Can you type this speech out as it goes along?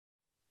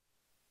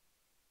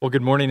Well,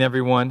 good morning,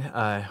 everyone.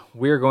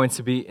 We are going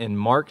to be in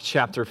Mark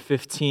chapter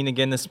 15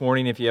 again this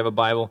morning, if you have a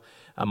Bible.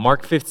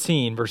 Mark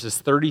 15, verses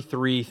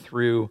 33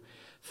 through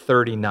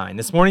 39.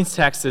 This morning's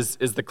text is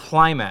the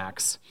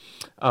climax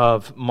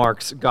of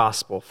Mark's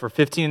gospel. For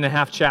 15 and a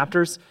half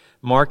chapters,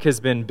 Mark has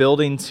been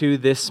building to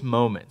this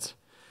moment.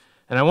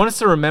 And I want us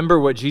to remember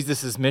what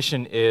Jesus'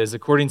 mission is.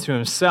 According to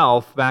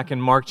himself, back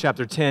in Mark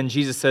chapter 10,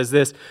 Jesus says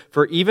this,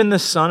 "For even the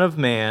Son of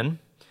Man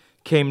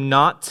came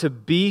not to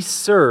be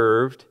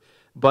served,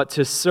 but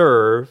to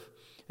serve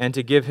and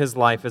to give his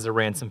life as a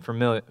ransom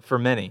for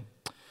many."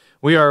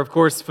 We are, of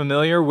course,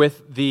 familiar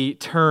with the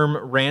term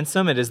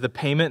ransom. It is the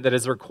payment that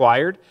is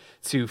required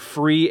to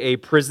free a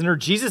prisoner.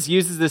 Jesus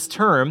uses this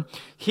term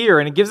here,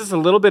 and it gives us a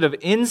little bit of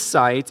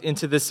insight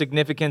into the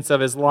significance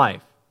of his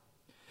life.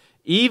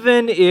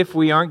 Even if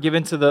we aren't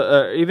given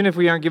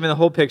the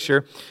whole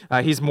picture,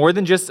 he's more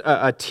than just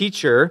a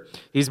teacher.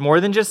 He's more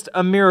than just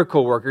a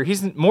miracle worker.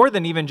 He's more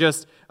than even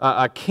just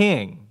a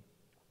king.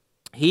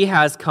 He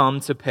has come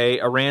to pay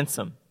a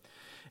ransom.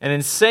 And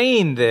in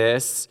saying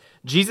this,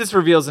 Jesus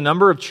reveals a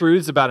number of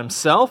truths about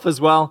himself as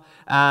well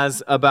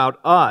as about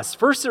us.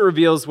 First, it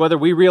reveals, whether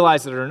we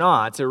realize it or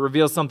not, it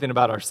reveals something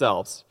about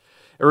ourselves.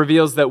 It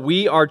reveals that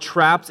we are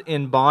trapped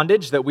in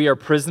bondage, that we are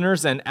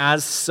prisoners, and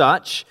as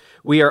such,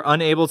 we are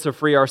unable to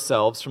free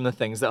ourselves from the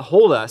things that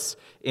hold us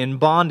in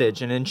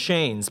bondage and in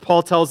chains.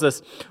 Paul tells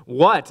us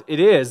what it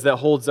is that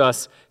holds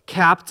us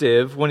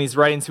captive when he's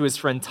writing to his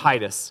friend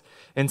Titus.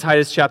 In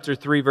Titus chapter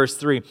 3, verse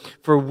 3,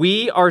 "For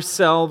we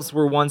ourselves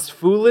were once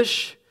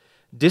foolish,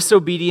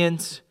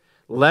 disobedient,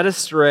 led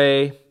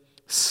astray,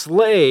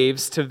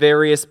 slaves to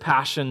various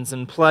passions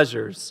and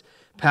pleasures,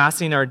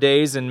 passing our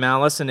days in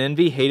malice and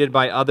envy, hated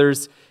by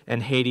others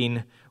and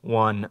hating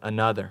one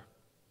another."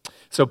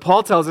 So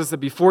Paul tells us that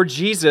before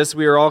Jesus,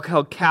 we were all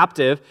held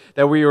captive,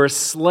 that we were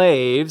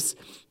slaves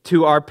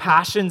to our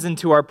passions and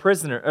to our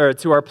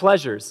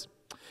pleasures.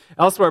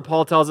 Elsewhere,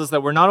 Paul tells us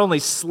that we're not only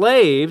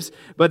slaves,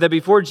 but that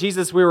before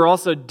Jesus, we were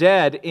also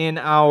dead in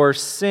our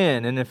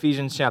sin in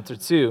Ephesians chapter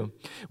 2.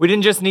 We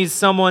didn't just need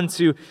someone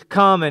to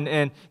come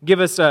and give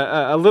us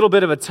a little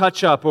bit of a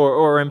touch-up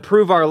or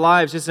improve our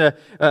lives, just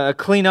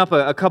clean up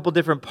a couple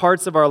different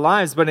parts of our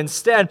lives, but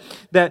instead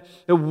that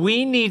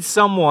we need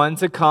someone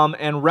to come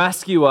and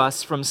rescue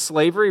us from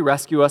slavery,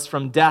 rescue us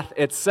from death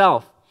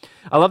itself.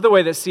 I love the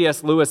way that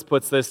C.S. Lewis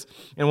puts this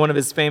in one of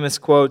his famous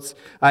quotes.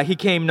 He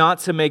came not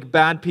to make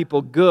bad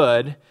people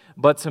good,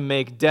 but to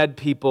make dead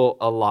people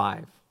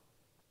alive.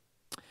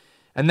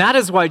 And that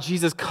is why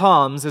Jesus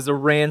comes as a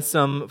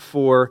ransom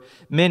for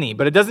many.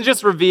 But it doesn't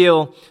just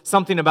reveal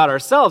something about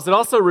ourselves, it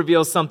also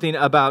reveals something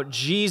about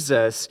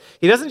Jesus.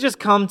 He doesn't just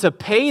come to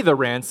pay the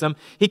ransom,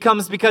 he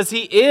comes because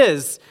he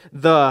is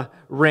the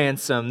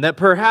ransom. That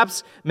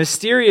perhaps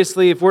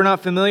mysteriously, if we're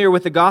not familiar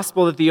with the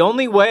gospel, that the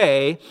only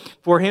way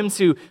for him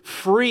to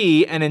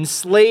free an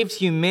enslaved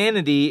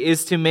humanity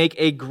is to make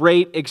a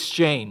great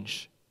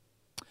exchange.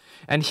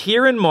 And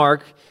here in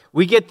Mark,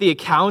 we get the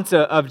account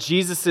of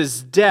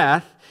Jesus'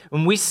 death.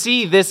 When we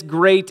see this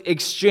great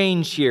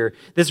exchange here,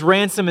 this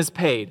ransom is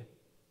paid.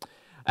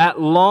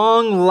 At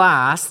long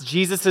last,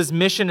 Jesus'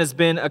 mission has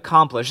been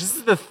accomplished. This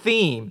is the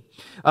theme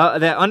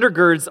that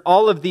undergirds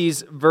all of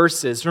these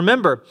verses.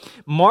 Remember,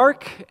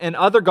 Mark and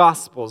other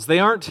Gospels, they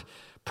aren't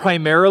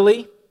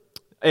primarily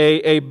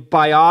a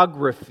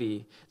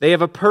biography. They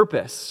have a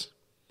purpose.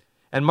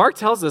 And Mark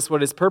tells us what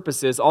his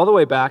purpose is all the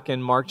way back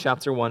in Mark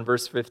chapter 1,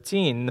 verse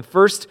 15. The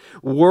first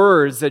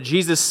words that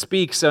Jesus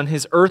speaks on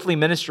his earthly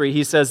ministry,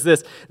 he says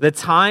this, "The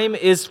time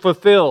is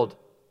fulfilled,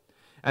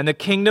 and the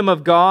kingdom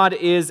of God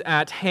is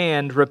at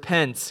hand.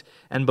 Repent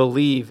and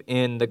believe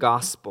in the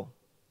gospel."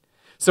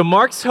 So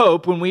Mark's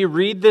hope when we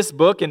read this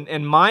book,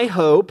 and my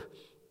hope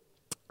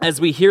as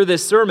we hear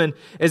this sermon,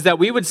 is that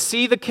we would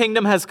see the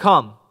kingdom has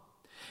come.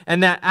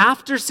 And that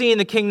after seeing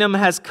the kingdom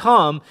has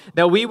come,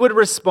 that we would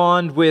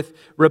respond with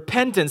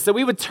repentance, that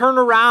we would turn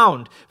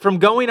around from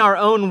going our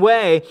own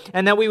way,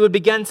 and that we would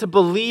begin to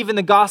believe in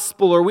the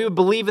gospel, or we would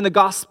believe in the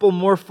gospel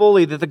more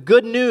fully, that the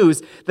good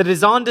news that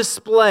is on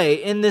display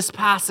in this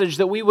passage,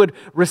 that we would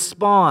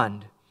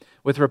respond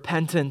with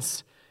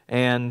repentance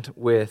and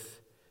with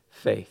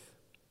faith.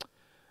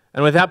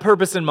 And with that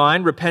purpose in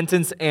mind,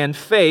 repentance and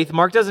faith,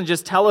 Mark doesn't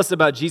just tell us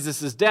about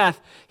Jesus' death,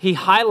 he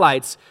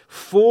highlights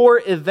 4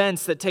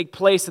 events that take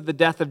place at the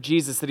death of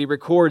Jesus that he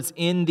records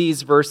in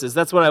these verses.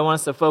 That's what I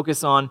want us to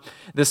focus on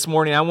this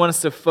morning. I want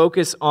us to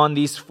focus on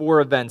these 4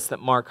 events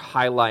that Mark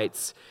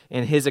highlights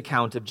in his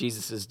account of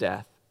Jesus'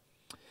 death.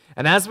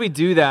 And as we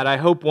do that, I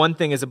hope one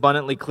thing is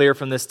abundantly clear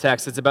from this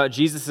text. It's about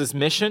Jesus'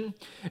 mission,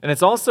 and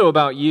it's also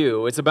about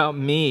you. It's about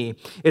me.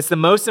 It's the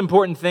most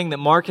important thing that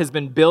Mark has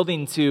been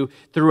building to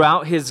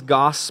throughout his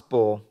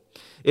gospel.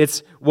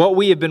 It's what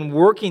we have been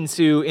working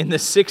to in the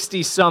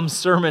 60-some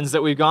sermons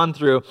that we've gone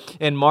through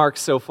in Mark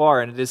so far,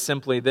 and it is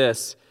simply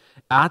this.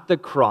 At the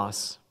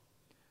cross,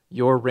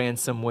 your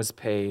ransom was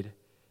paid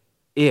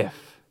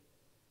if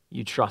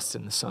you trust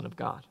in the Son of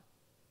God.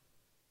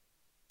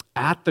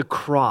 At the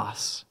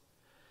cross,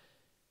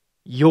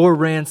 Your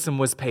ransom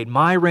was paid.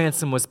 My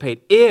ransom was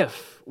paid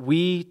if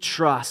we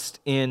trust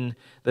in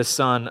the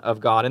Son of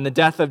God. In the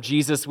death of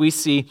Jesus, we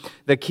see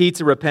the key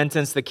to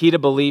repentance, the key to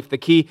belief, the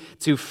key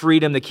to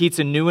freedom, the key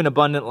to new and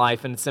abundant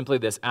life. And it's simply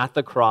this: at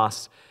the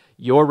cross,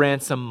 your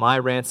ransom, my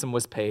ransom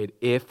was paid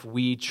if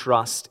we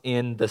trust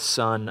in the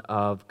Son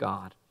of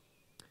God.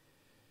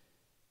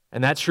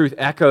 And that truth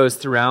echoes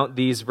throughout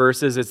these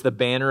verses. It's the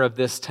banner of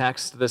this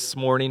text this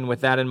morning.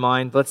 With that in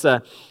mind, let's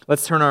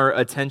turn our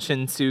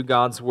attention to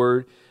God's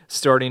Word,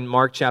 starting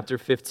Mark chapter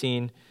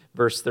 15,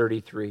 verse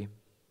 33.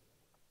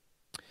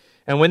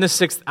 And when the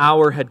 6th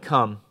hour had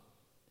come,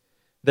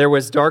 there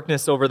was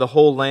darkness over the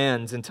whole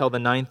land until the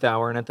 9th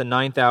hour. And at the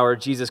 9th hour,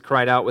 Jesus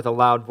cried out with a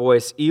loud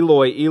voice,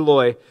 Eloi,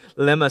 Eloi,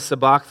 lema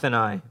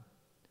sabachthani,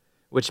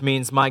 which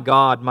means, my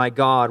God,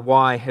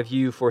 why have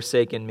you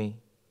forsaken me?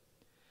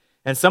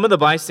 And some of the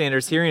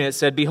bystanders hearing it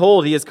said,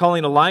 Behold, he is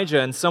calling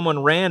Elijah. And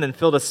someone ran and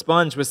filled a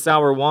sponge with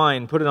sour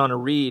wine, put it on a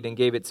reed, and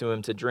gave it to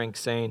him to drink,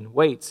 saying,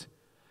 Wait,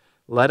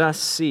 let us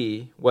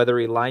see whether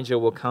Elijah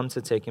will come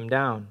to take him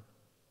down.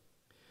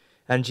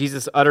 And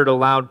Jesus uttered a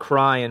loud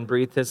cry and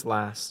breathed his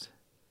last.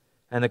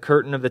 And the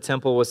curtain of the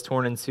temple was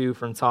torn in two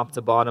from top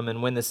to bottom.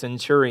 And when the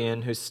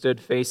centurion who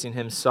stood facing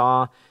him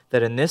saw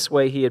that in this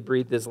way he had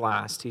breathed his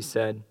last, he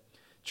said,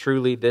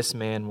 Truly this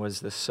man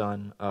was the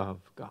Son of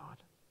God.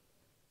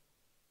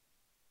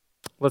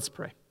 Let's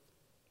pray.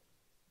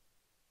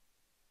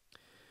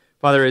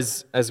 Father,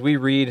 as we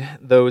read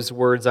those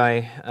words,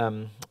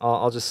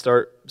 I'll just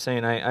start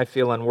saying I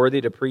feel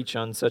unworthy to preach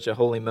on such a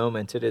holy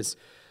moment. It is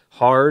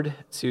hard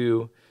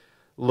to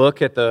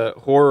look at the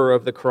horror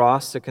of the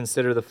cross, to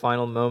consider the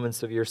final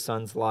moments of your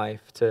Son's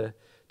life, to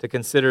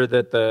consider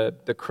that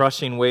the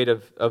crushing weight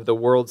of the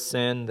world's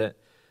sin, that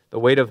the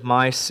weight of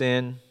my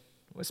sin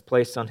was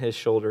placed on his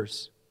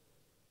shoulders.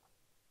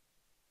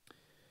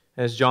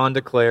 As John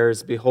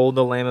declares, Behold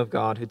the Lamb of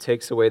God who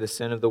takes away the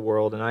sin of the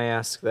world. And I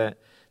ask that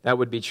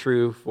would be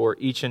true for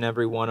each and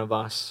every one of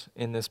us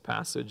in this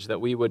passage, that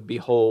we would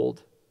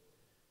behold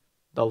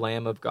the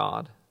Lamb of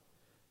God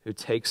who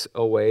takes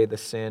away the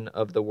sin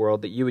of the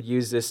world, that you would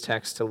use this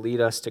text to lead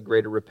us to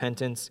greater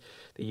repentance,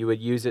 that you would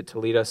use it to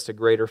lead us to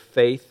greater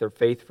faith, or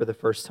faith for the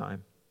first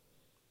time.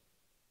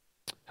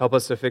 Help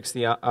us to fix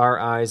our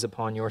eyes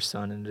upon your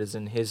Son, and it is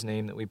in his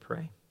name that we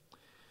pray.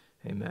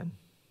 Amen.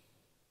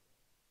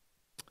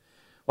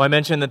 Well, I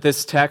mentioned that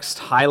this text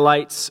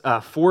highlights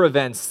 4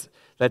 events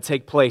that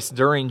take place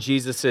during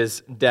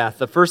Jesus' death.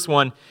 The first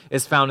one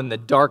is found in the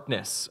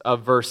darkness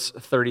of verse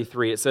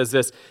 33. It says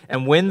this,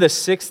 And when the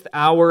 6th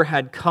hour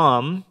had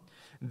come,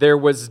 there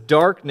was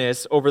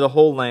darkness over the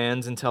whole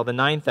land until the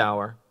 9th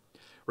hour.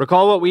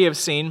 Recall what we have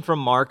seen from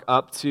Mark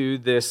up to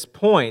this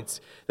point.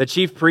 The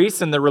chief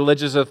priests and the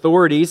religious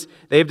authorities,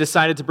 they have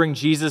decided to bring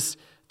Jesus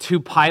to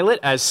Pilate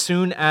as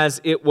soon as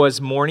it was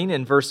morning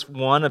in verse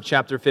 1 of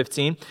chapter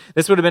 15.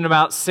 This would have been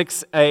about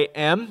 6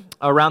 a.m.,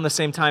 around the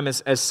same time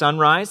as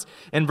sunrise.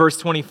 In verse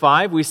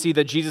 25, we see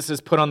that Jesus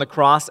is put on the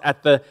cross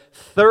at the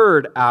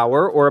 3rd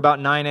hour, or about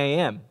 9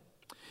 a.m.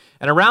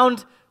 And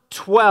around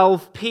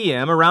 12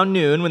 p.m., around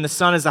noon, when the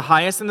sun is the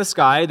highest in the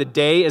sky, the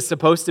day is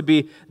supposed to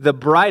be the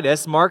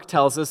brightest, Mark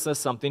tells us that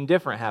something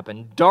different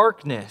happened.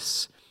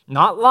 Darkness,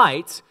 not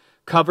light,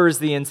 covers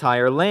the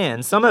entire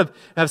land. Some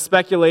have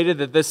speculated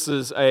that this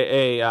is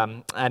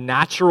a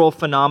natural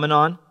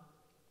phenomenon.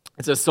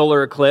 It's a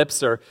solar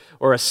eclipse or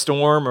a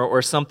storm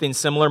or something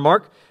similar.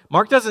 Mark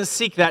doesn't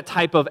seek that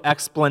type of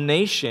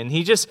explanation.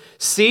 He just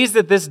sees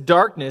that this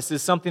darkness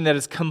is something that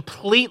is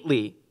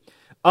completely,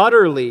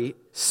 utterly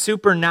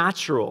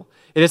supernatural.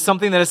 It is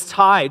something that is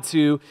tied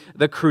to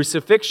the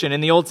crucifixion. In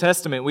the Old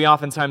Testament, we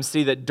oftentimes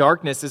see that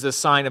darkness is a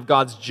sign of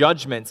God's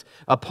judgment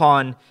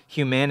upon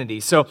humanity.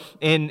 So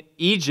in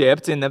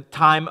Egypt, in the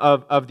time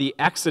of the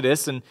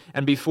Exodus and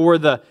before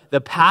the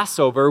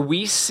Passover,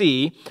 we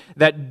see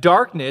that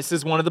darkness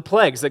is one of the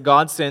plagues that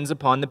God sends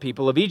upon the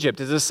people of Egypt.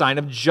 It is a sign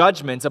of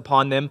judgment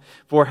upon them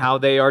for how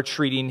they are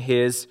treating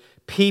his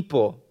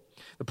people.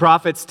 The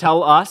prophets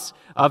tell us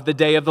of the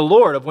day of the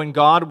Lord, of when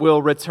God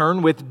will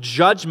return with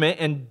judgment,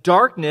 and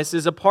darkness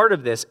is a part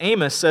of this.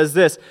 Amos says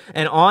this,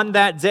 And on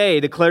that day,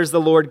 declares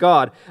the Lord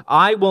God,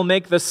 I will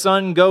make the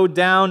sun go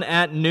down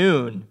at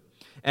noon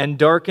and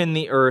darken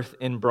the earth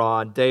in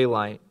broad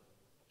daylight.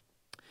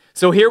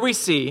 So here we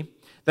see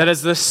that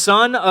as the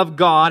Son of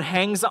God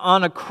hangs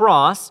on a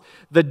cross,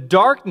 the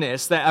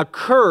darkness that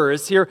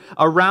occurs here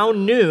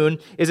around noon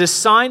is a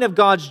sign of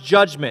God's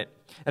judgment.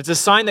 It's a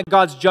sign that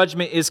God's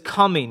judgment is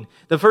coming.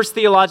 The first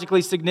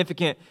theologically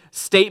significant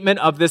statement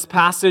of this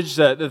passage,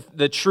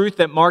 the truth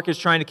that Mark is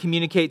trying to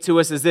communicate to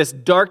us, is this: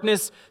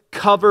 darkness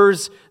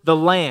covers the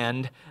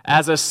land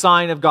as a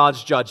sign of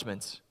God's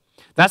judgment.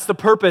 That's the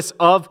purpose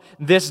of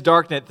this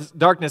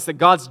darkness, that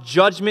God's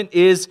judgment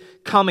is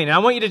coming. And I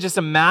want you to just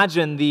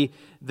imagine the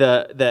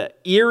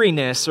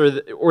eeriness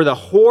or the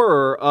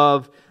horror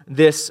of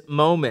this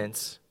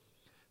moment.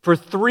 For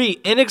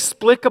 3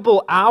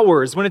 inexplicable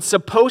hours, when it's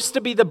supposed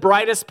to be the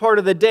brightest part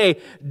of the day,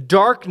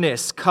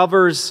 darkness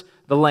covers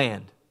the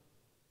land.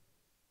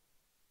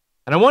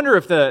 And I wonder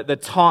if the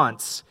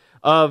taunts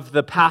of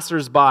the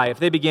passersby, if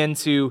they begin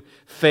to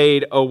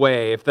fade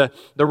away, if the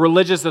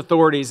religious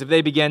authorities, if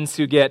they begin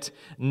to get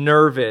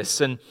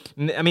nervous. And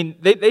I mean,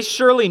 they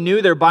surely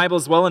knew their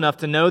Bibles well enough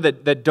to know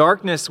that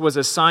darkness was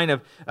a sign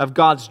of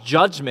God's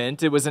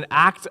judgment. It was an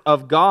act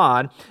of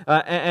God.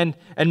 And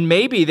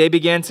maybe they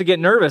began to get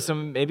nervous,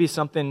 and maybe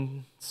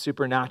something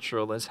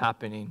supernatural is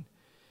happening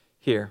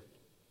here.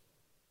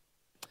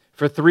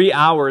 For 3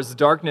 hours,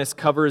 darkness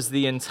covers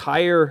the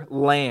entire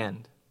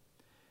land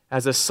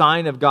as a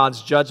sign of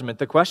God's judgment.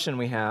 The question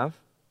we have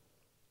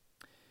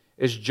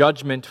is,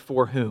 judgment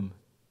for whom?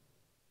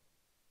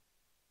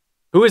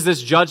 Who is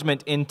this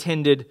judgment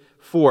intended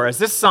for? Is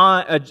this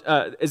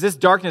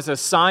darkness a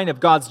sign of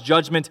God's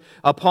judgment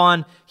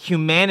upon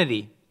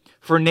humanity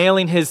for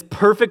nailing his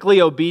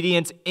perfectly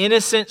obedient,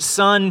 innocent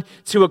Son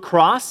to a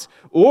cross?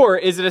 Or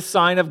is it a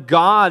sign of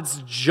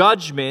God's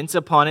judgment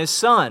upon his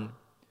Son?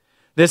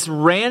 This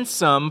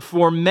ransom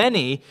for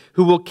many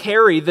who will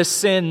carry the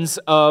sins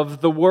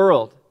of the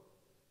world.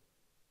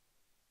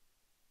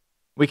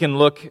 We can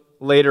look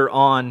later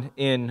on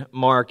in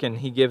Mark, and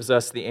he gives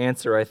us the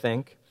answer, I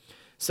think.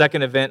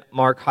 Second event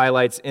Mark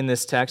highlights in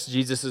this text,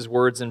 Jesus'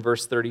 words in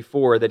verse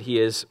 34, that he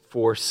is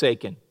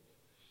forsaken.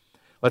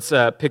 Let's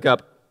pick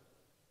up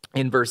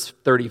in verse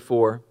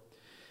 34.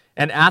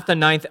 And at the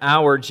 9th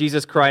hour,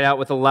 Jesus cried out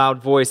with a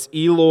loud voice,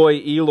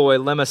 Eloi, Eloi,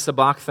 lema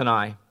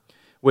sabachthani,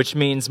 which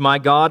means, my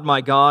God,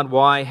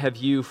 why have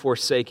you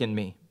forsaken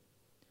me?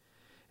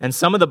 And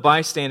some of the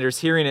bystanders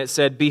hearing it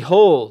said,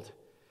 behold,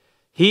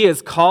 he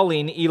is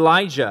calling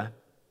Elijah.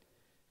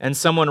 And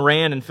someone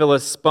ran and filled a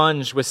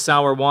sponge with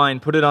sour wine,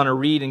 put it on a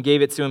reed, and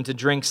gave it to him to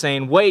drink,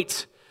 saying,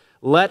 wait,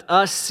 let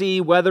us see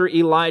whether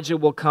Elijah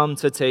will come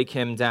to take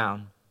him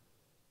down.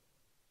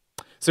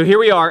 So here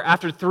we are,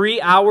 after 3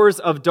 hours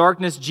of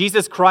darkness,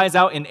 Jesus cries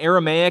out in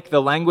Aramaic,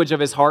 the language of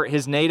his heart,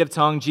 his native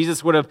tongue.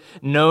 Jesus would have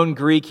known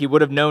Greek, he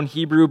would have known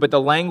Hebrew, but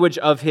the language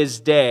of his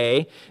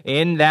day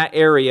in that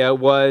area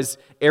was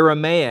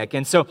Aramaic.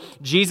 And so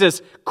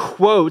Jesus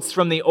quotes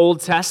from the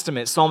Old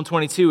Testament, Psalm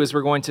 22, as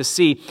we're going to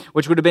see,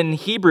 which would have been in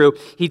Hebrew.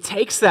 He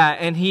takes that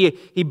and he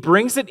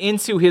brings it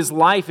into his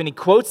life, and he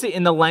quotes it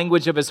in the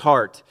language of his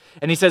heart.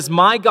 And he says,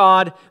 my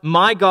God,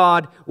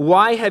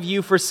 why have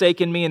you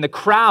forsaken me? And the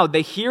crowd,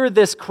 they hear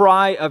this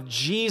cry of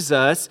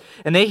Jesus,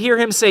 and they hear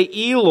him say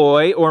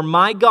Eloi, or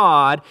my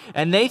God,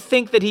 and they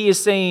think that he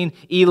is saying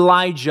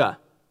Elijah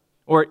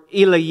or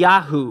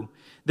Eliyahu.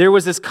 There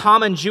was this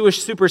common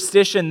Jewish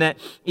superstition that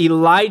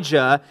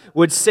Elijah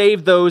would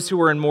save those who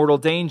were in mortal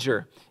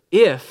danger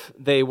if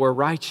they were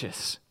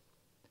righteous.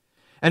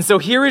 And so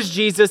here is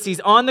Jesus, he's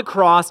on the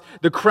cross,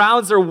 the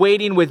crowds are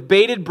waiting with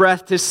bated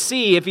breath to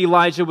see if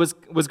Elijah was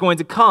going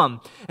to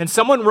come. And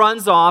someone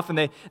runs off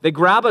and they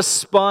grab a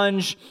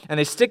sponge and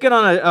they stick it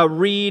on a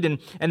reed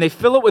and they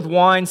fill it with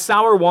wine,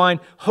 sour wine,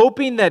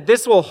 hoping that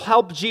this will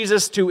help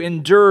Jesus to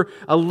endure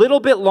a little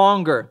bit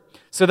longer.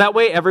 So that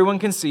way everyone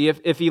can see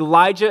if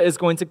Elijah is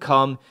going to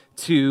come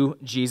to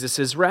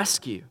Jesus'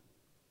 rescue.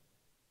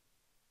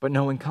 But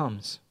no one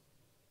comes.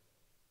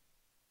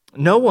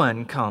 No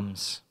one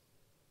comes.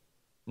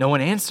 No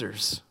one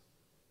answers.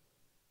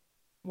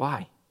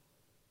 Why?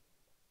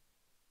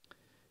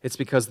 It's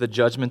because the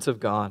judgment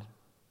of God,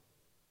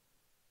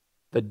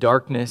 the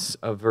darkness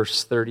of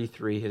verse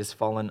 33, it has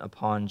fallen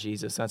upon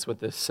Jesus. That's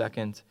what the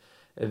second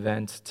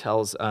event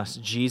tells us.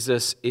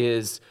 Jesus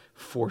is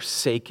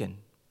forsaken.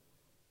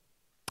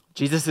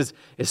 Jesus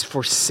is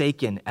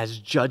forsaken as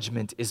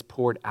judgment is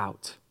poured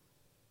out.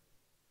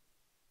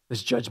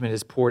 This judgment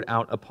is poured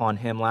out upon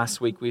him.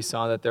 Last week we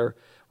saw that there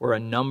were a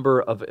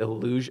number of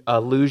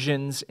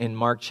allusions in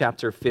Mark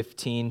chapter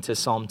 15 to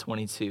Psalm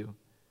 22.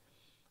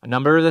 A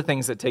number of the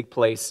things that take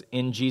place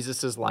in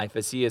Jesus' life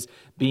as he is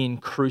being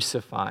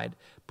crucified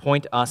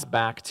point us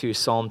back to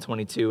Psalm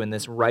 22 and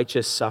this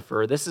righteous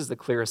sufferer. This is the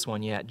clearest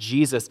one yet.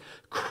 Jesus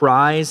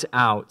cries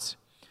out.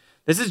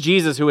 This is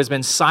Jesus who has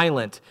been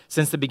silent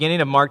since the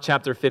beginning of Mark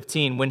chapter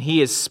 15. When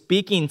he is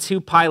speaking to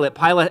Pilate,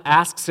 Pilate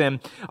asks him,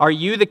 "Are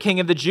you the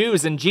king of the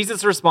Jews?" And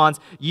Jesus responds,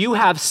 "You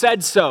have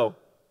said so."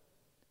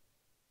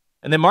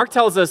 And then Mark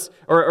tells us,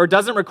 or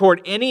doesn't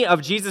record any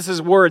of Jesus'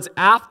 words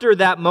after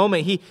that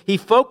moment. He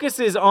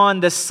focuses on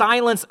the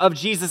silence of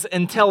Jesus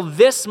until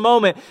this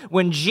moment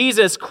when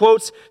Jesus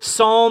quotes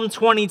Psalm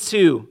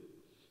 22.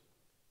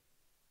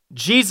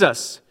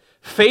 Jesus,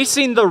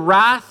 facing the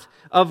wrath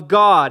of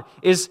God,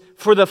 is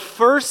for the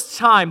first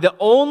time, the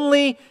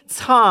only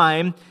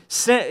time,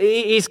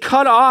 he's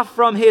cut off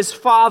from his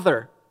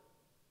Father.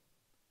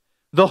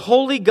 The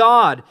holy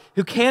God,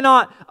 who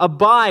cannot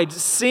abide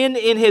sin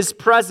in his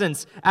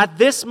presence, at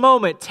this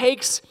moment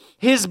takes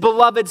his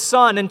beloved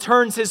Son and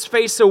turns his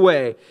face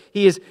away.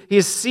 He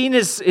has seen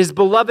his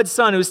beloved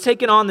Son who has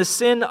taken on the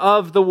sin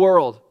of the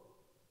world.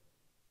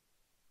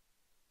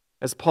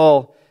 As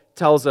Paul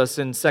tells us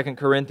in 2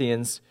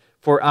 Corinthians,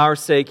 "For our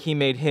sake he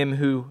made him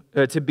who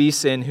to be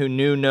sin who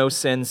knew no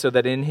sin, so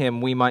that in him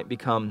we might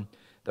become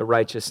the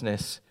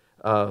righteousness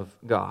of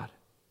God."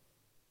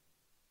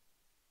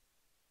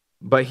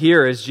 But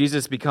here, as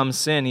Jesus becomes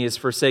sin, he is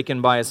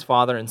forsaken by his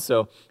Father, and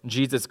so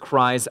Jesus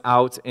cries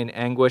out in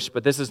anguish.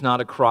 But this is not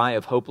a cry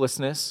of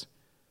hopelessness.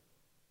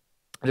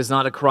 It is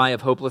not a cry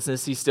of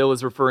hopelessness. He still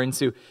is referring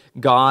to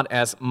God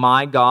as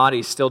my God.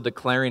 He's still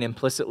declaring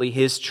implicitly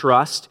his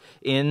trust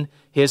in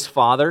his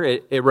Father.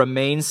 It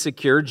remains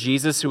secure.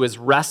 Jesus, who has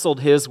wrestled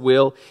his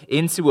will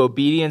into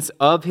obedience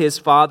of his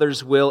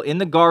Father's will in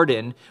the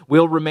garden,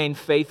 will remain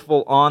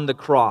faithful on the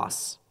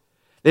cross.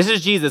 This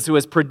is Jesus who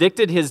has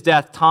predicted his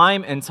death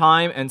time and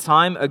time and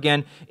time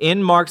again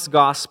in Mark's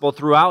gospel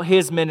throughout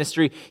his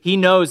ministry. He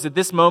knows that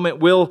this moment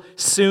will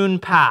soon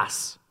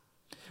pass.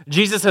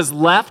 Jesus has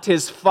left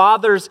his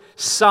Father's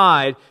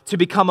side to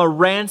become a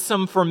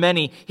ransom for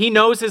many. He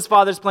knows his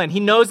Father's plan.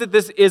 He knows that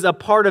this is a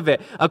part of it.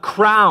 A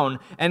crown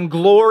and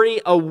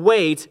glory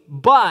await,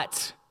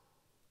 but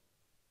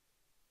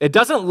it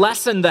doesn't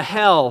lessen the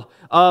hell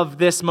of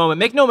this moment.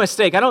 Make no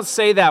mistake, I don't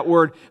say that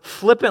word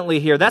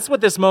flippantly here. That's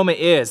what this moment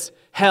is.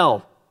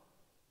 Hell.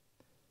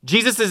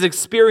 Jesus is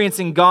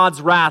experiencing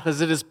God's wrath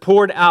as it is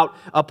poured out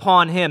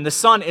upon him. The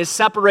Son is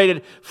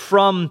separated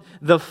from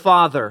the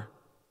Father.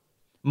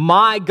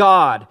 My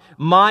God,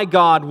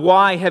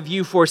 why have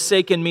you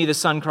forsaken me, the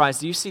Son cries.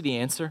 Do you see the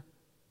answer?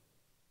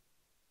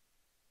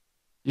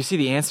 You see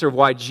the answer of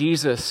why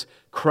Jesus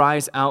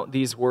cries out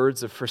these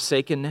words of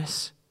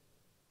forsakenness?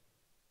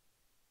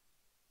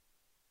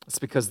 It's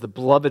because the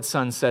beloved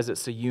Son says it,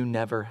 so you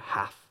never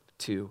have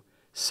to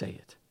say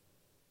it.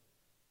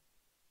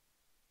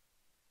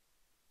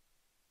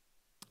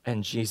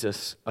 And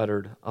Jesus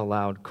uttered a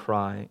loud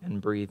cry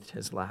and breathed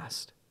his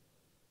last.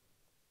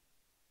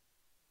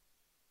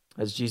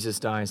 As Jesus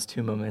dies,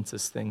 two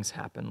momentous things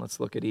happen. Let's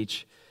look at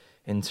each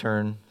in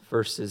turn.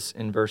 First is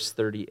in verse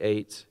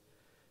 38,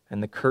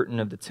 and the curtain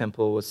of the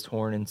temple was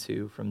torn in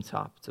two from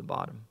top to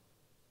bottom.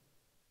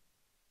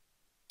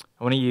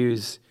 I want to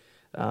use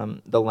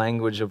the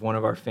language of one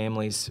of our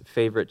family's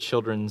favorite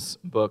children's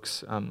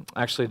books.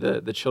 Actually,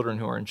 the children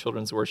who are in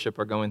children's worship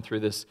are going through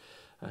this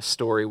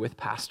story with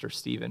Pastor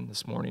Stephen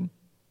this morning.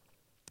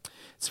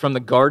 It's from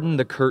The Garden,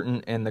 the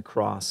Curtain, and the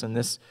Cross. And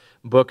this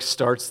book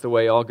starts the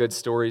way all good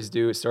stories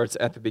do. It starts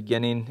at the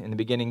beginning. In the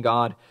beginning,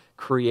 God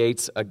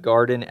creates a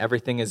garden.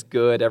 Everything is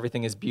good.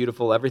 Everything is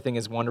beautiful. Everything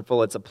is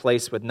wonderful. It's a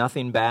place with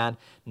nothing bad,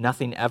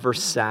 nothing ever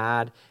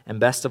sad. And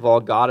best of all,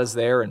 God is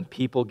there and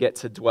people get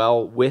to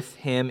dwell with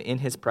him in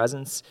his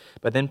presence.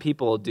 But then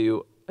people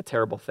do a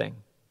terrible thing.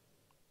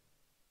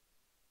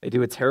 They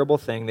do a terrible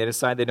thing. They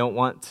decide they don't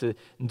want to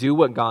do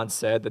what God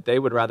said, that they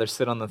would rather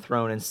sit on the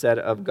throne instead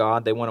of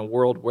God. They want a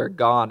world where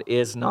God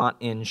is not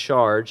in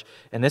charge.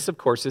 And this, of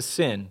course, is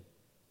sin.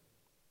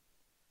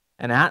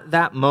 And at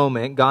that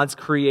moment, God's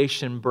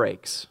creation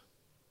breaks.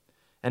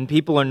 And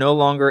people are no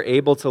longer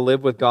able to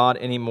live with God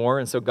anymore.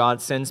 And so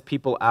God sends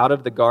people out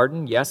of the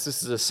garden. Yes,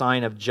 this is a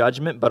sign of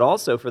judgment, but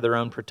also for their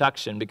own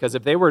protection. Because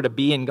if they were to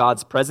be in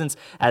God's presence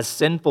as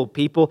sinful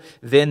people,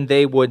 then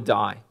they would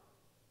die.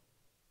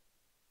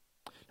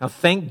 Now,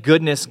 thank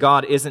goodness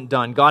God isn't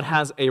done. God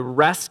has a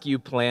rescue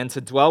plan to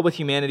dwell with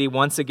humanity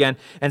once again.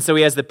 And so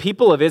he has the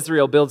people of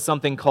Israel build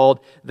something called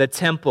the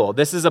temple.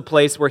 This is a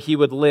place where he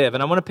would live.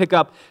 And I want to pick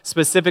up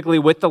specifically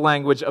with the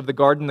language of the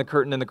garden, the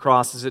curtain, and the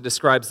cross as it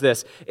describes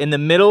this. In the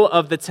middle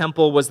of the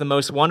temple was the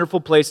most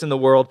wonderful place in the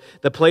world,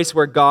 the place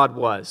where God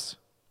was.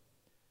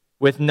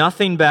 With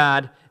nothing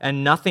bad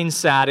and nothing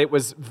sad. It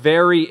was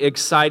very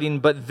exciting.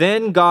 But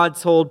then God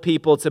told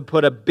people to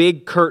put a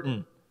big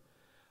curtain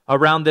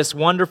around this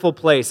wonderful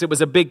place. It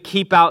was a big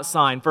keep out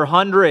sign. For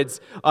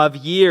hundreds of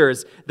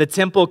years, the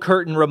temple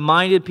curtain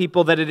reminded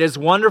people that it is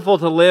wonderful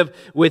to live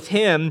with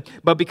him,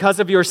 but because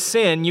of your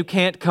sin, you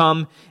can't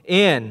come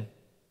in.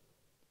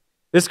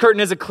 This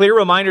curtain is a clear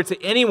reminder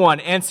to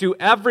anyone and to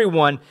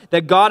everyone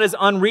that God is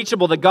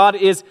unreachable, that God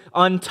is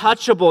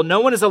untouchable. No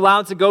one is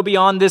allowed to go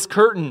beyond this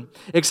curtain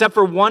except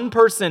for one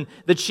person,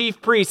 the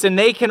chief priest, and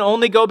they can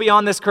only go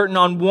beyond this curtain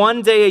on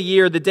one day a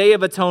year, the Day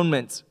of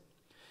Atonement.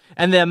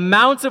 And the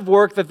amount of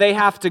work that they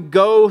have to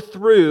go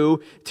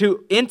through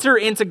to enter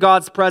into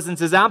God's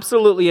presence is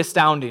absolutely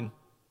astounding.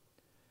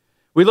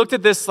 We looked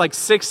at this like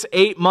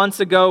 6-8 months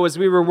ago as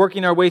we were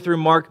working our way through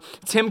Mark.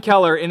 Tim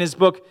Keller, in his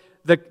book,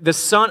 the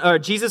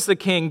Son, Jesus the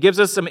King, gives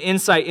us some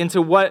insight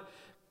into what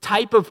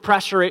type of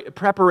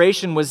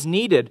preparation was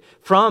needed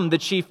from the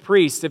chief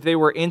priests if they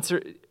were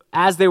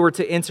as they were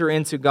to enter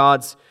into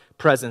God's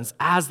presence,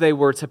 as they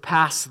were to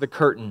pass the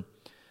curtain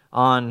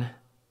on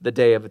the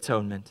Day of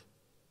Atonement.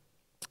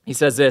 He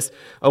says this: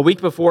 a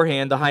week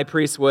beforehand, the high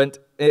priest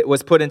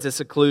was put into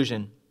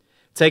seclusion,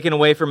 taken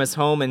away from his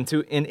home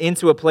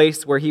into a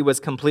place where he was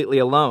completely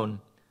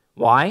alone.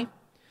 Why?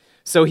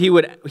 So he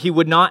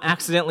would not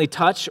accidentally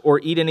touch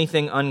or eat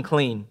anything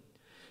unclean.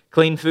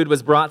 Clean food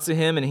was brought to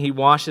him, and he'd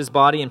wash his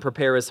body and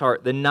prepare his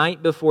heart. The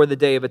night before the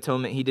Day of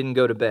Atonement, he didn't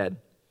go to bed.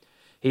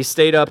 He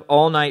stayed up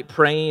all night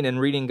praying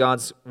and reading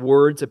God's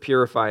word to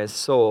purify his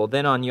soul.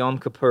 Then on Yom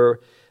Kippur,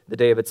 the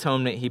Day of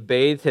Atonement, he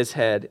bathed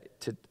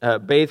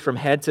from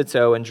head to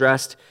toe and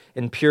dressed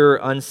in pure,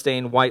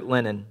 unstained white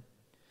linen.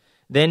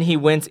 Then he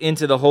went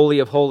into the Holy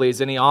of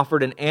Holies, and he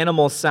offered an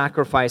animal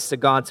sacrifice to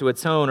God to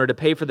atone or to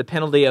pay for the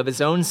penalty of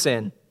his own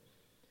sin.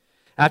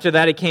 After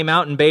that, he came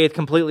out and bathed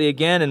completely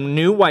again, and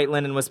new white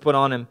linen was put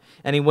on him.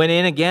 And he went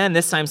in again,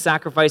 this time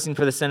sacrificing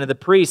for the sin of the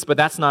priest. But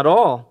that's not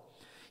all.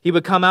 He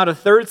would come out a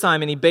third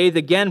time, and he bathed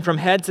again from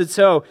head to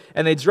toe.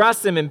 And they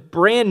dressed him in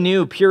brand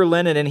new pure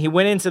linen, and he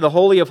went into the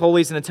Holy of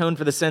Holies and atoned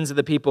for the sins of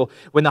the people.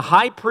 When the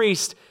high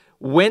priest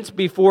went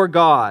before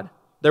God,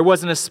 there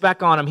wasn't a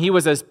speck on him. He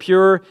was as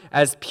pure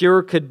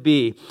could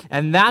be.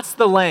 And that's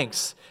the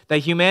lengths that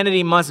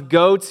humanity must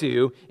go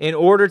to in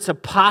order to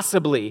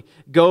possibly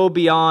go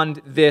beyond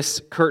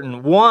this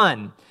curtain.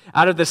 One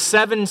out of the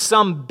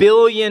 7-some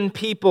billion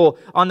people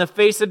on the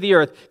face of the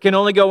earth can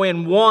only go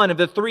in one of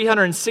the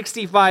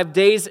 365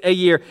 days a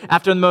year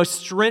after the most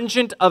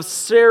stringent of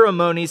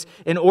ceremonies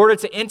in order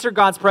to enter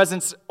God's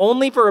presence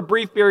only for a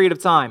brief period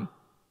of time.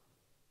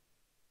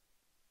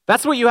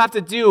 That's what you have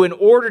to do in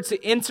order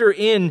to enter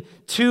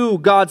into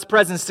God's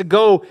presence, to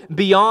go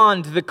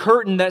beyond the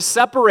curtain that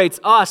separates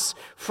us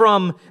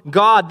from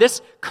God.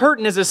 This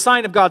curtain is a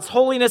sign of God's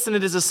holiness, and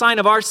it is a sign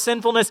of our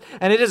sinfulness,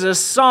 and it is a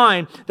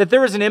sign that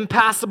there is an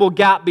impassable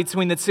gap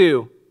between the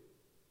two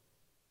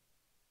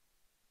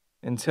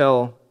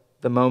until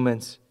the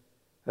moment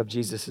of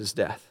Jesus'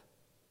 death.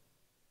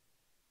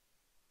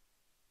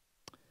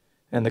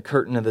 And the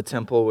curtain of the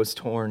temple was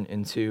torn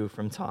in two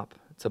from top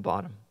to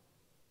bottom.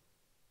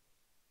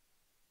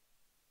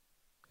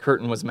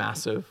 Curtain was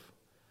massive,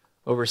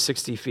 over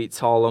 60 feet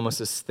tall,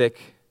 almost as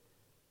thick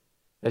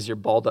as your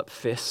balled up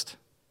fist.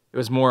 It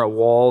was more a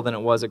wall than it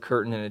was a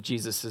curtain, and at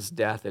Jesus'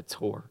 death it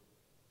tore.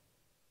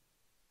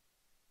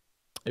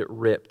 It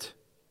ripped,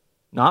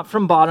 not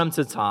from bottom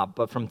to top,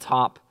 but from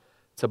top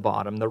to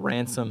bottom. The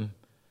ransom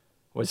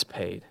was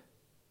paid.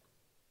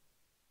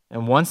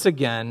 And once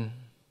again,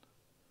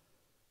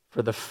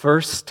 for the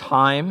first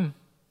time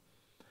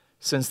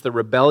since the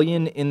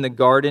rebellion in the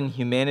garden,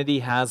 humanity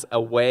has a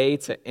way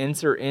to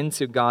enter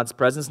into God's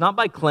presence, not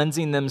by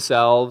cleansing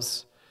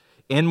themselves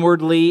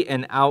inwardly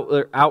and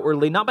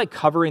outwardly, not by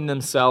covering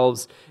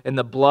themselves in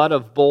the blood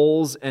of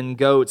bulls and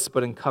goats,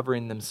 but in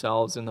covering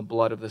themselves in the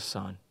blood of the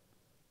Son,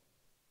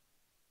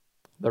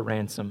 the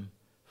ransom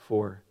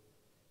for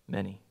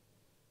many.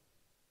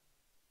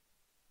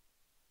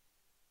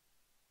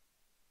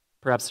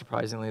 Perhaps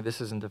surprisingly,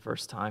 this isn't the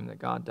first time that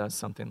God does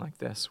something like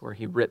this, where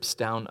he rips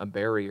down a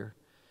barrier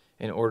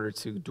in order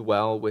to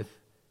dwell with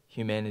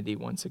humanity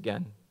once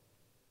again.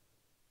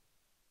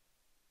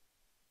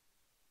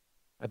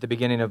 At the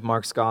beginning of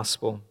Mark's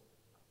gospel,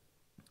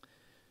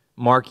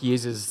 Mark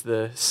uses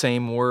the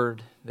same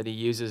word that he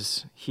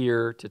uses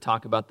here to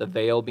talk about the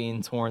veil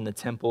being torn, the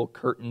temple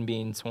curtain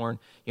being torn.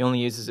 He only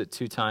uses it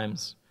 2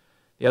 times.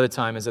 The other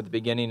time is at the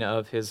beginning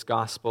of his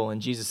gospel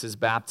in Jesus'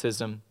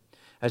 baptism.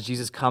 As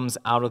Jesus comes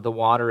out of the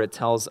water, it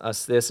tells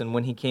us this, and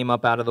when he came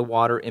up out of the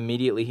water,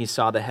 immediately he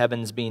saw the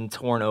heavens being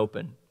torn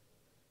open,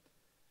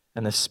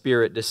 and the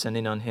Spirit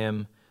descending on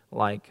him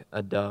like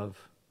a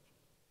dove.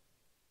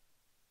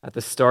 At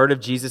the start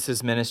of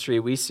Jesus' ministry,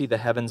 we see the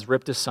heavens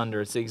ripped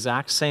asunder. It's the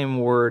exact same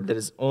word that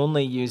is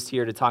only used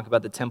here to talk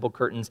about the temple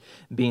curtains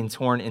being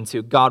torn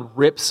into. God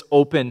rips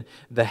open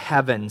the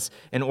heavens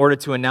in order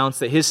to announce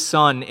that his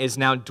Son is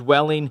now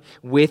dwelling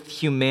with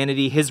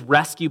humanity. His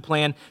rescue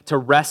plan to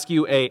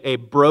rescue a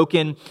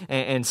broken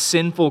and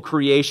sinful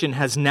creation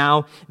has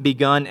now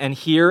begun. And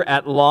here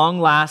at long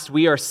last,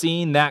 we are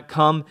seeing that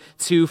come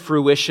to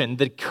fruition.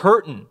 The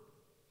curtain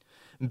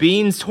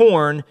being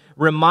torn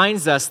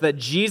reminds us that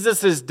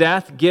Jesus'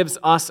 death gives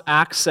us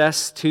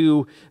access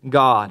to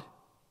God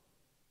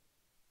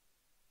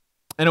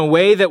in a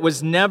way that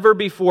was never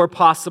before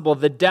possible.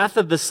 The death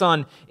of the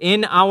Son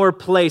in our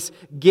place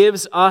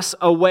gives us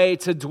a way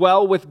to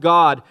dwell with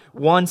God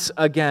once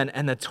again,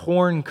 and the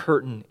torn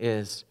curtain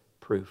is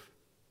proof.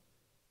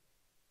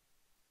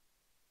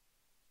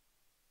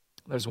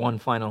 There's one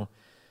final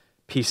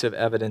piece of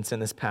evidence in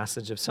this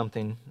passage of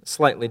something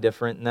slightly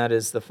different, and that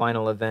is the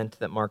final event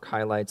that Mark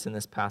highlights in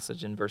this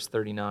passage in verse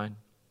 39.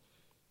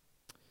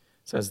 It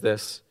says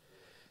this,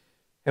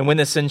 "And when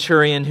the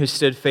centurion who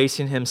stood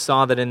facing him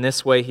saw that in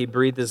this way he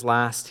breathed his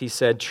last, he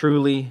said,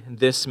 'Truly,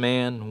 this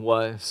man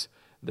was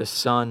the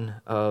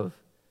Son of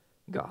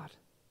God.'"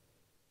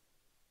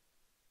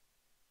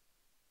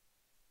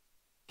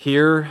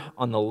 Here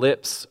on the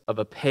lips of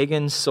a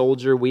pagan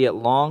soldier, we at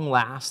long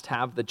last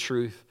have the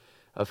truth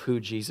of who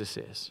Jesus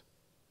is.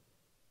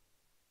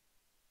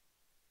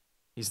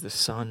 He's the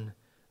Son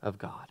of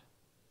God.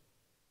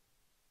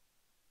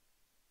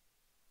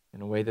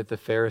 In a way that the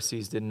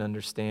Pharisees didn't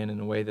understand, in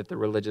a way that the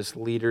religious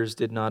leaders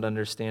did not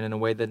understand, in a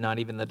way that not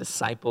even the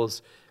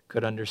disciples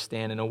could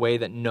understand, in a way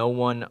that no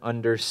one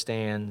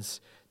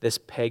understands, this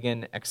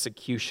pagan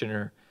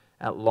executioner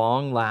at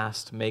long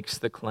last makes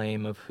the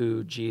claim of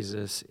who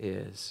Jesus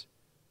is.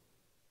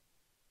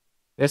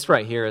 This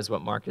right here is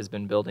what Mark has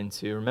been building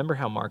to. Remember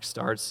how Mark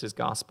starts his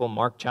gospel?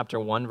 Mark chapter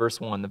 1, verse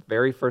 1, the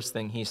very first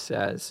thing he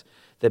says,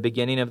 the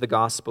beginning of the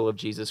gospel of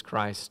Jesus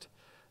Christ,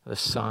 the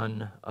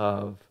Son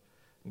of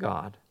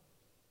God.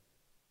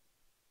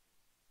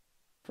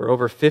 For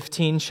over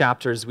 15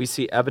 chapters, we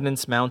see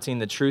evidence mounting.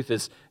 The truth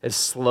is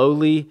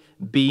slowly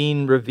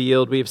being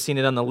revealed. We have seen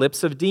it on the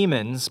lips of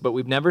demons, but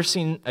we've never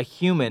seen a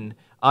human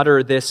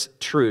utter this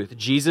truth.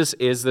 Jesus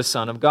is the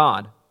Son of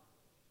God.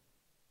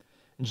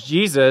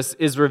 Jesus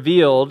is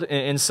revealed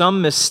in some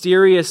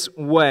mysterious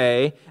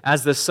way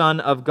as the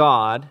Son of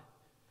God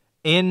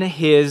in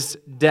his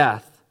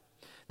death.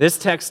 This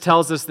text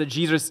tells us that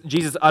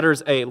Jesus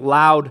utters a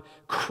loud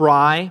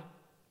cry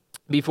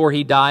before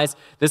he dies.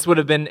 This would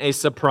have been a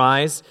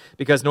surprise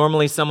because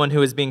normally someone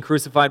who is being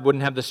crucified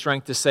wouldn't have the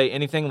strength to say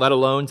anything, let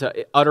alone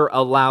to utter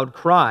a loud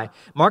cry.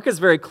 Mark is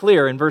very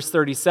clear in verse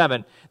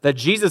 37 that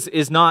Jesus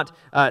is not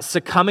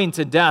succumbing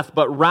to death,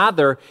 but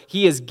rather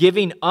he is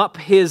giving up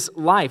his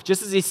life,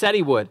 just as he said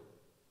he would.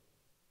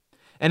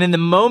 And in the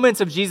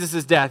moments of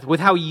Jesus' death, with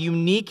how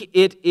unique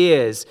it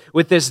is,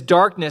 with this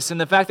darkness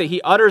and the fact that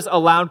he utters a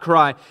loud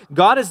cry,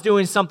 God is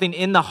doing something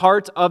in the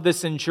heart of the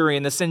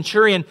centurion. The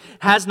centurion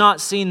has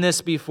not seen this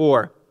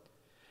before.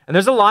 And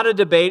there's a lot of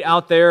debate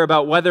out there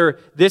about whether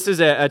this is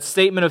a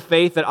statement of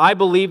faith, that I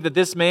believe that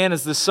this man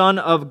is the Son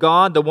of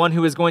God, the one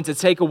who is going to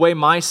take away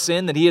my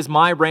sin, that he is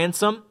my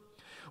ransom.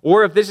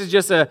 Or if this is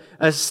just a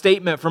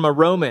statement from a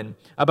Roman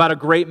about a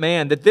great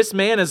man, that this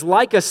man is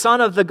like a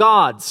son of the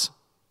gods.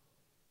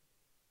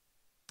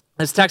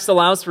 This text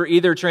allows for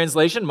either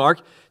translation.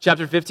 Mark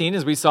chapter 15,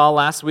 as we saw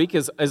last week,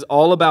 is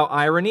all about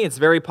irony. It's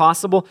very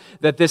possible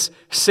that this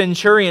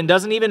centurion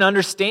doesn't even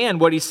understand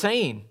what he's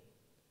saying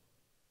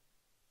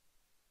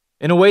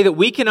in a way that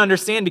we can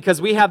understand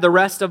because we have the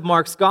rest of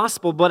Mark's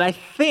gospel. But I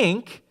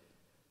think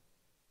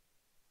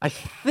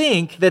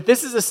that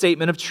this is a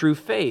statement of true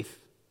faith.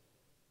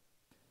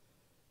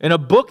 In a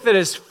book that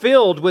is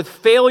filled with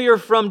failure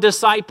from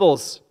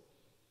disciples,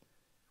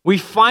 we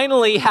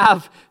finally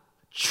have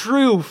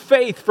true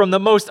faith from the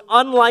most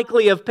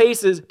unlikely of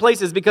places,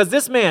 because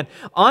this man,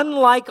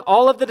 unlike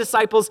all of the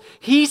disciples,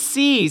 he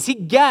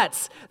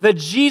gets that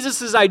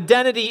Jesus'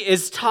 identity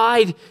is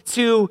tied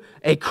to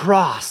a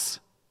cross.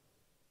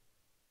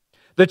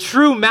 The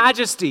true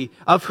majesty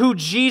of who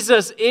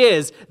Jesus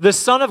is, the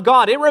Son of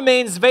God, it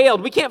remains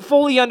veiled. We can't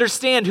fully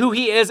understand who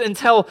he is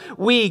until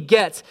we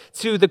get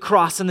to the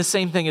cross, and the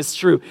same thing is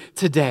true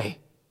today.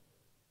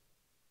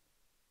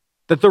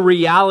 That the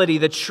reality,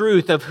 the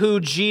truth of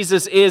who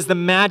Jesus is, the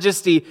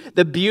majesty,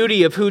 the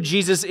beauty of who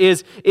Jesus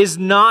is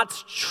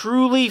not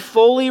truly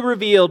fully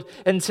revealed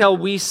until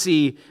we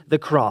see the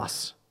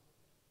cross.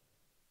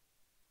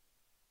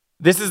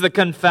 This is the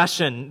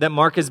confession that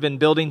Mark has been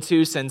building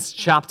to since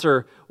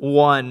chapter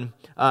 1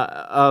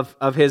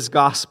 of his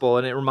gospel,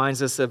 and it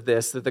reminds us of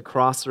this, that the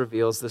cross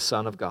reveals the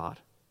Son of God.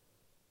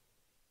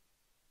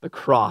 The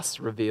cross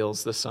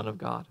reveals the Son of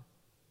God.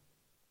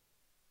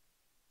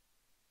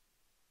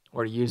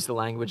 Or to use the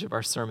language of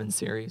our sermon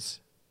series,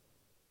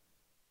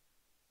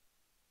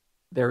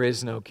 there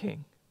is no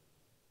king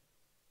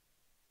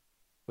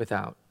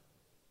without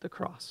the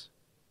cross.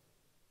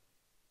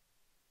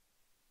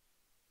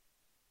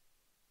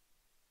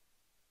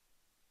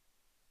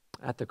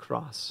 At the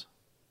cross,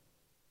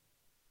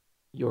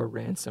 your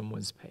ransom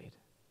was paid.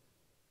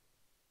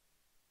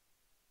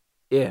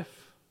 If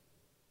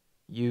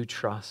you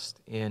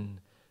trust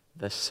in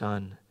the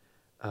Son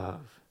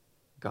of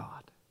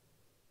God.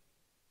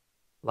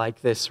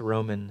 Like this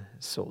Roman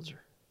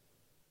soldier.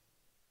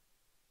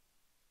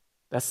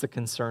 That's the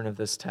concern of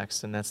this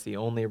text, and that's the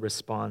only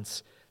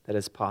response that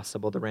is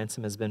possible. The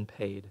ransom has been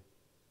paid.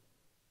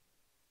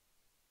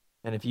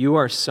 And if you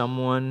are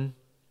someone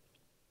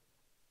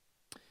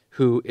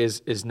who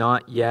is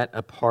not yet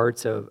a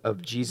part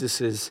of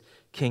Jesus'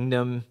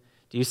 kingdom,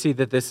 do you see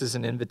that this is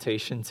an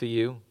invitation to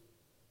you?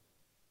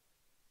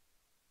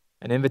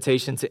 An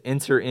invitation to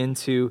enter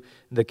into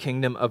the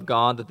kingdom of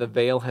God, that the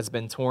veil has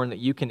been torn, that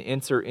you can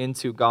enter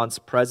into God's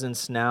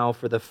presence now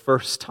for the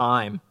first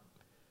time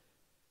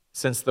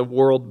since the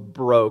world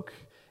broke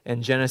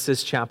in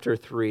Genesis chapter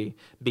 3,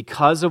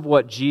 because of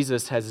what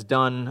Jesus has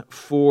done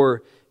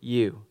for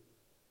you.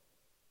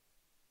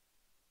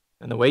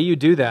 And the way you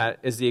do that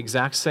is the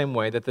exact same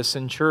way that the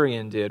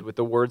centurion did with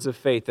the words of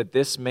faith, that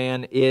this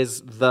man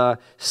is the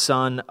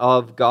Son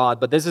of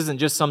God. But this isn't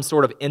just some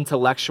sort of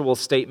intellectual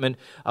statement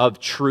of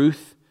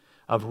truth,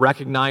 of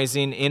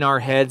recognizing in our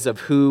heads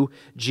of who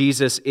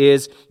Jesus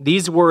is.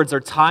 These words are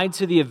tied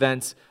to the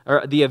event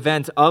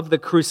of the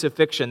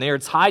crucifixion. They are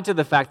tied to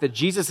the fact that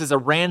Jesus is a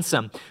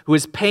ransom who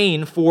is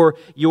paying for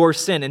your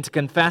sin. And to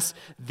confess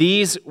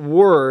these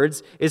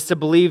words is to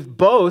believe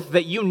both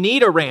that you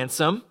need a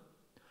ransom,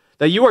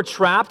 that you are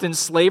trapped in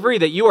slavery,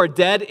 that you are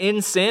dead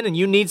in sin, and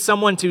you need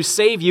someone to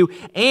save you,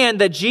 and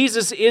that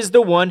Jesus is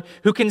the one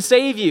who can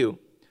save you,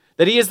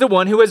 that he is the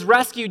one who has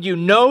rescued you,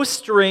 no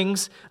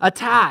strings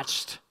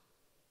attached.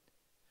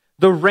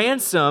 The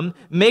ransom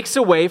makes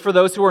a way for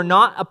those who are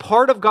not a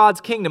part of God's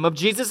kingdom, of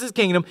Jesus'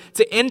 kingdom,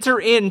 to enter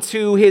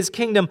into his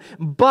kingdom,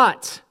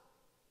 but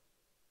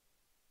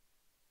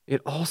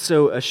it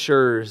also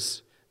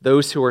assures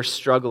those who are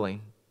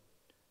struggling,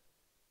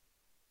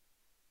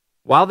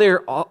 while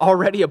they're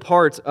already a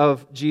part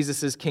of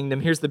Jesus'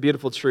 kingdom, here's the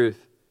beautiful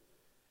truth.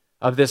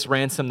 of this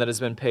ransom that has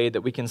been paid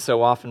that we can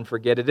so often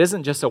forget. It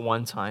isn't just a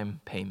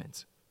one-time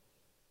payment.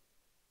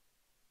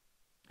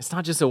 It's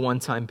not just a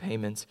one-time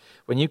payment.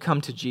 When you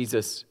come to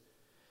Jesus,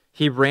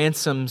 he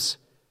ransoms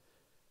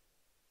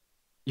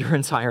your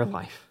entire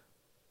life.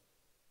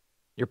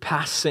 Your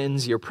past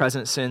sins, your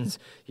present sins,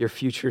 your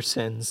future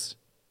sins.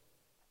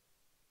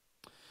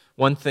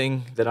 One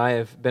thing that I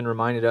have been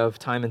reminded of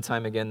time and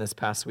time again this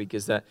past week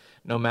is that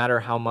no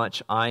matter how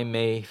much I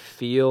may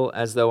feel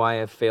as though I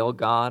have failed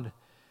God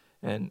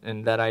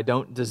and that I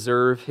don't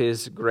deserve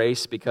his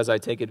grace because I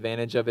take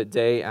advantage of it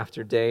day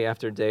after day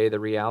after day, the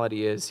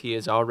reality is he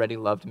has already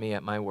loved me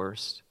at my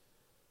worst.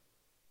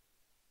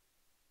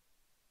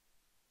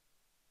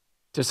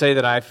 To say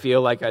that I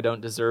feel like I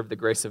don't deserve the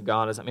grace of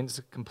God it's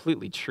a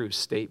completely true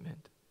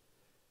statement.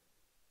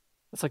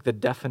 It's like the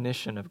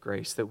definition of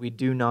grace, that we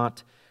do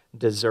not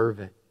deserve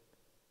it.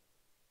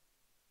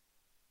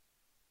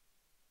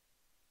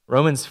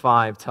 Romans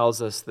 5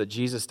 tells us that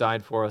Jesus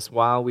died for us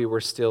while we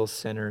were still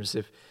sinners.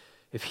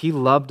 If he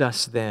loved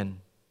us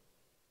then,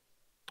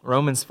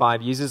 Romans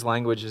 5 uses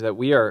language that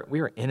we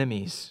are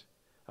enemies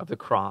of the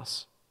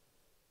cross.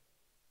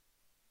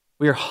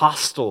 We are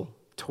hostile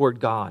toward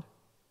God.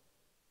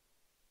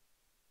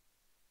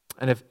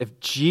 And if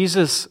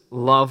Jesus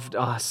loved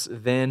us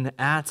then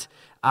at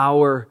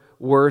our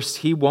worst,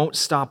 he won't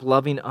stop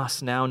loving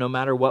us now, no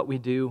matter what we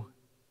do.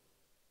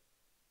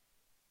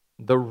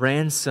 The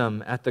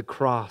ransom at the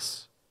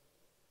cross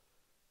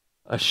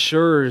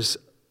assures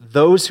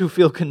those who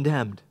feel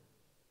condemned,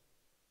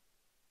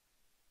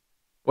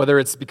 whether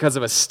it's because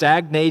of a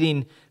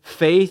stagnating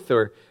faith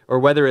or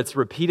whether it's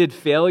repeated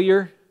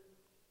failure,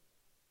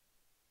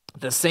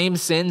 the same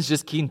sins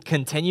just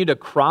continue to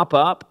crop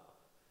up.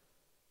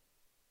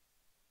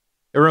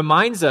 It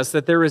reminds us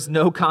that there is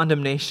no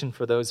condemnation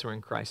for those who are in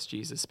Christ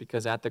Jesus,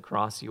 because at the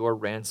cross your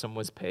ransom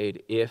was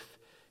paid if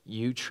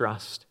you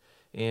trust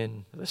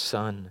in the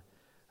Son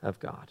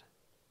of God.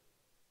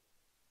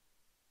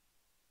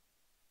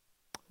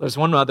 There's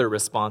one other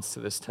response to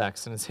this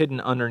text, and it's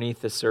hidden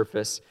underneath the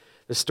surface.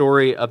 The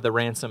story of the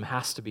ransom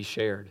has to be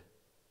shared.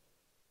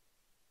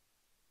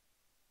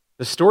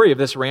 The story of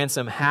this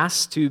ransom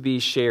has to be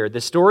shared. The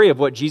story of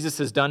what Jesus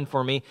has done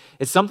for me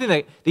is something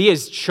that he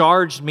has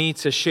charged me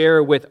to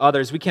share with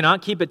others. We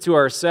cannot keep it to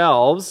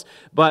ourselves,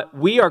 but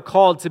we are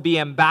called to be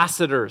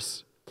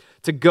ambassadors,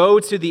 to go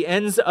to the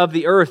ends of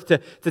the earth,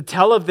 to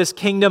tell of this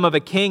kingdom of a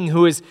king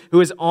who is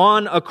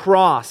on a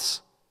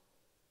cross.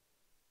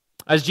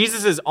 As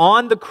Jesus is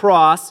on the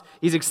cross,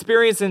 he's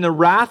experiencing the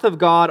wrath of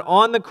God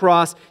on the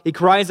cross. He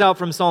cries out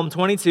from Psalm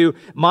 22,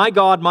 my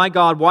God,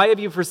 why have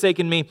you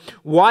forsaken me?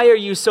 Why are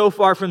you so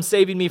far from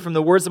saving me from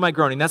the words of my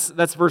groaning?"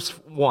 That's verse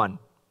 1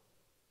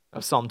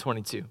 of Psalm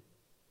 22.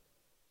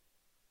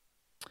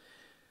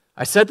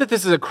 I said that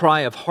this is a cry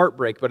of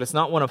heartbreak, but it's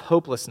not one of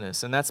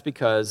hopelessness, and that's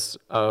because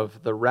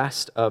of the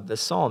rest of the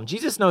psalm.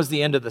 Jesus knows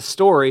the end of the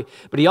story,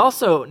 but he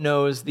also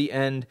knows the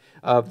end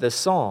of the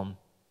psalm.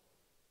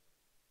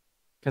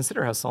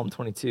 Consider how Psalm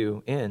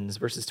 22 ends,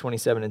 verses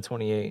 27 and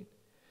 28.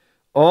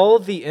 "All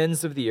the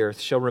ends of the earth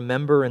shall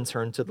remember and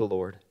turn to the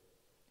Lord,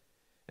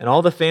 and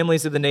all the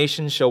families of the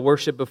nations shall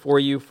worship before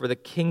you, for the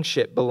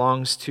kingship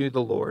belongs to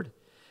the Lord,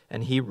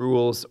 and he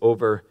rules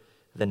over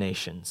the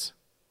nations."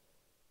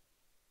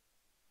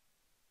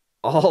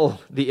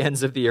 All the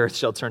ends of the earth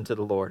shall turn to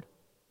the Lord.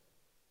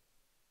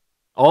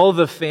 All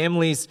the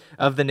families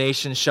of the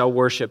nations shall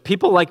worship.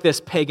 People like this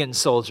pagan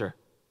soldier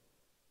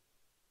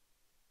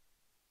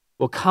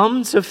will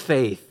come to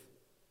faith.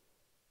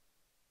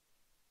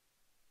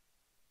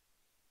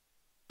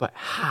 But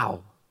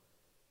how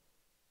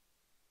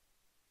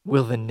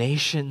will the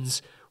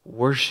nations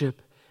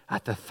worship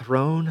at the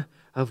throne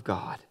of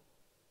God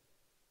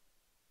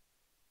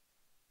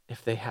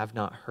if they have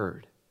not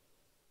heard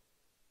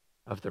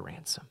of the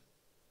ransom?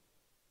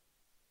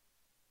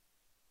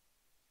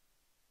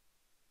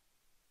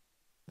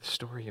 The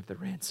story of the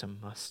ransom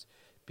must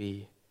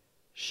be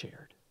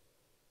shared.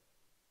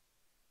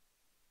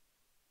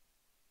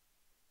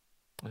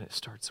 And it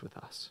starts with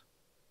us.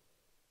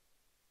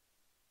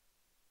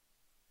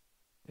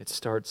 It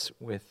starts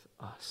with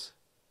us.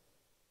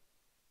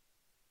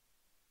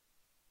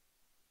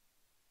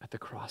 At the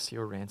cross,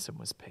 your ransom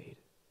was paid.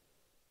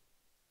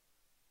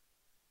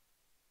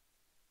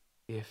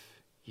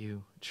 If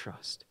you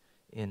trust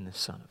in the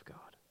Son of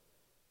God.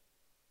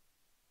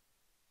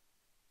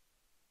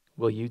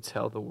 Will you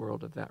tell the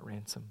world of that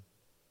ransom?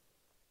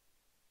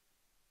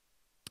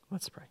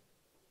 Let's pray.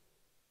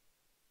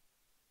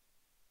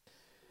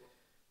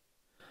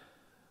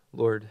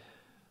 Lord,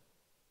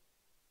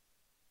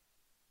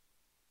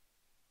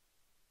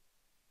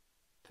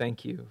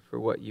 thank you for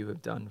what you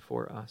have done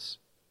for us.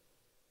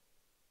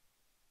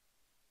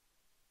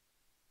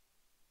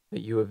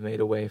 That you have made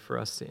a way for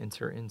us to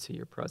enter into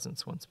your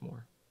presence once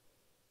more.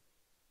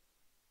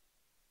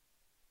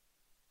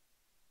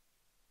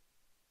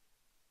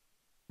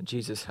 And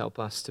Jesus, help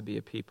us to be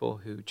a people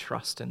who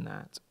trust in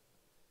that.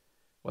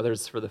 Whether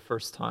it's for the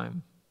first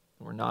time,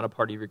 we're not a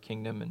part of your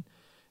kingdom, and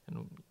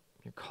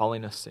you're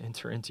calling us to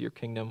enter into your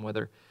kingdom,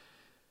 whether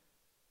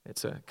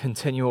It's a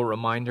continual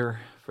reminder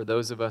for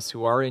those of us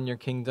who are in your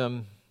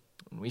kingdom,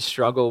 when we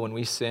struggle, when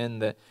we sin,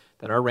 that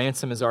our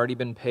ransom has already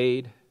been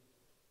paid.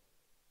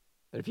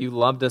 That if you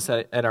loved us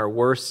at our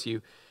worst,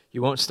 you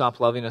won't stop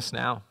loving us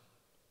now.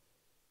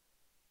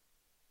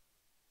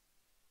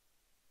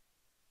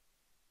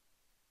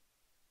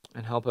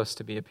 And help us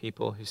to be a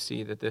people who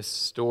see that this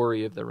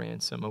story of the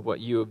ransom, of what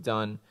you have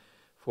done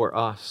for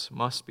us,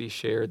 must be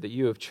shared, that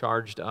you have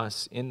charged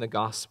us in the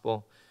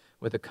gospel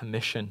with a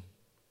commission,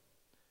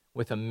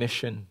 with a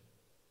mission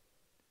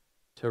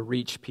to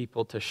reach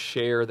people, to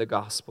share the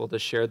gospel, to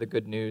share the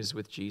good news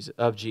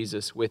of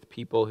Jesus with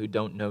people who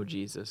don't know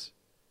Jesus.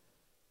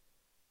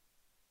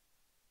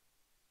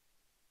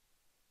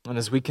 And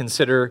as we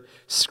consider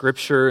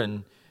Scripture,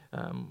 and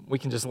we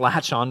can just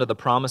latch onto the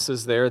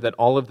promises there that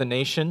all of the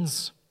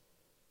nations,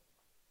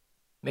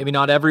 maybe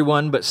not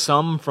everyone, but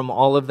some from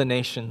all of the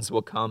nations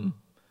will come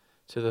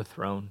to the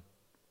throne.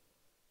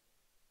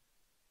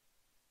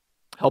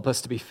 Help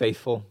us to be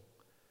faithful.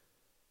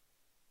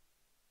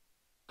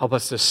 Help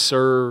us to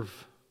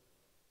serve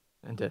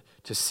and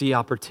to see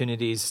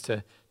opportunities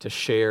to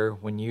share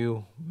when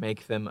you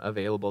make them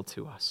available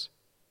to us.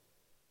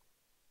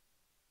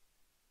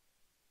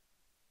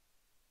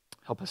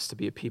 Help us to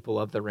be a people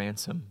of the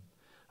ransom,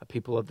 a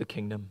people of the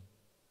kingdom,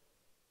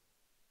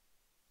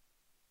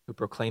 who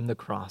proclaim the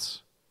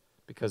cross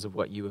because of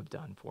what you have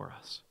done for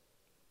us.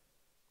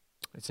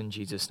 It's in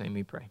Jesus' name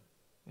we pray.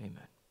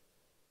 Amen.